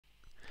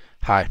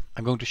Hi,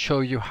 I'm going to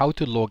show you how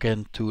to log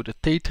in to the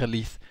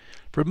Tetralith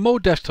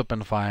remote desktop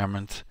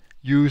environment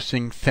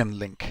using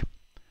ThinLinc.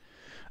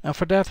 And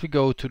for that we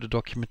go to the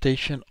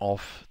documentation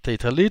of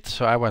Tetralith.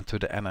 So I went to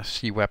the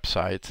NSC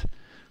website,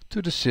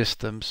 to the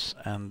systems,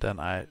 and then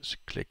I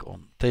click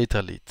on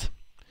Tetralith.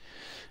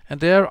 And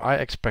there I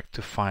expect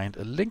to find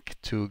a link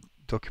to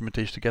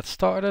documentation to get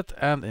started,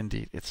 and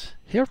indeed it's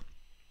here.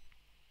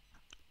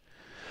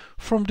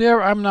 From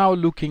there I'm now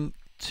looking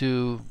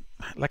to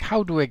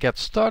how do I get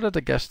started.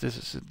 I guess this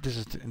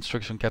is the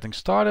instruction getting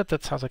started.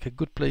 That sounds like a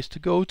good place to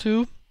go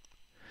to.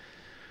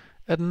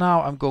 And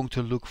now I'm going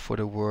to look for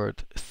the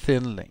word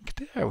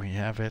ThinLinc. There we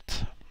have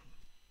it.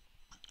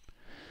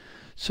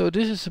 So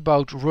this is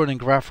about running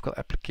graphical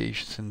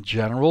applications in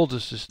general.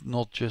 This is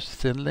not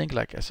just ThinLinc,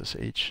 like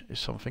SSH is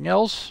something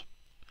else.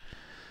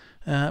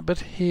 But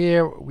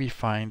here we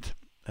find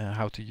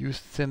how to use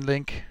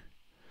ThinLinc,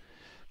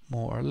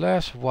 more or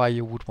less, why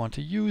you would want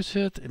to use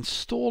it,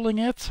 installing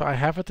it. So I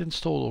have it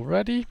installed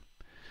already.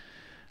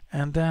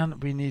 And then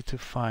we need to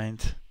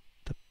find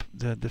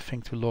the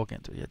thing to log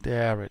into. Yeah,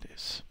 there it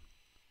is.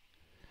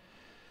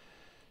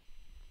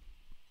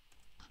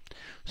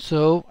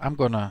 So I'm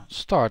gonna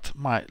start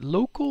my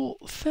local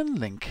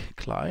ThinLinc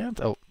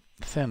client. Oh,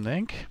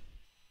 ThinLinc.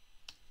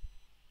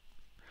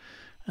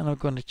 And I'm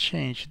gonna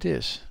change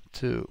this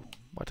to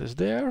what is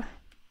there.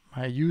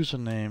 My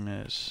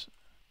username is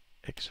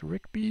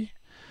xrigby.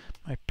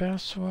 My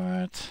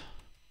password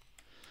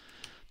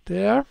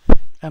there,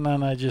 and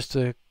then I just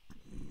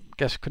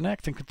guess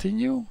connect and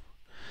continue.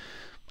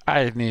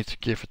 I need to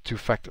give a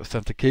two-factor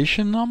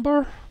authentication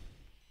number.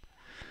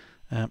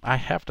 I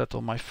have that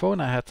on my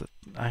phone. I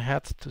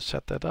had to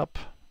set that up.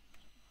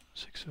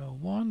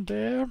 601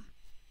 there.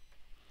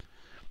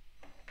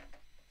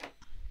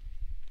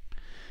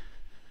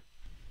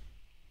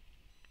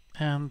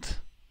 And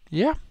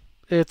yeah,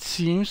 it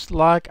seems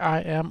like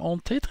I am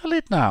on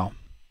Tetralith now.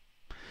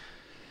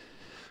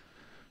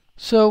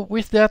 So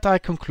with that I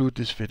conclude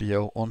this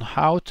video on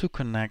how to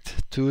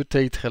connect to a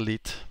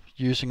Tetralith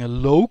using a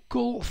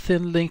local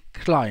ThinLinc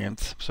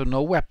client, so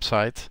no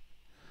website.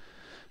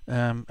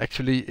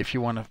 Actually, if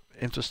you want to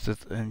interested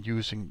in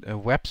using a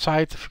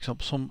website, for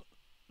example,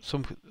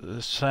 some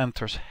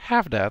centers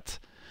have that.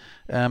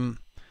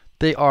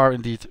 They are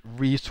indeed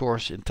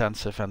resource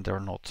intensive and they're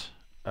not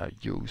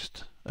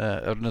used,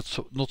 or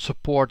not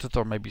supported,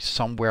 or maybe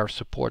somewhere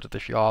supported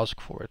if you ask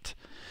for it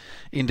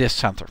in this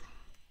center.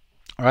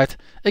 Alright,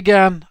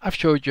 again, I've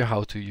showed you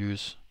how to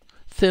use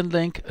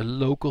ThinLinc, a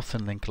local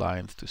ThinLinc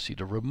client, to see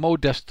the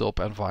remote desktop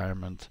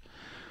environment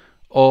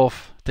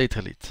of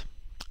Tetralith.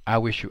 I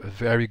wish you a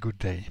very good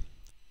day.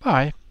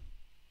 Bye.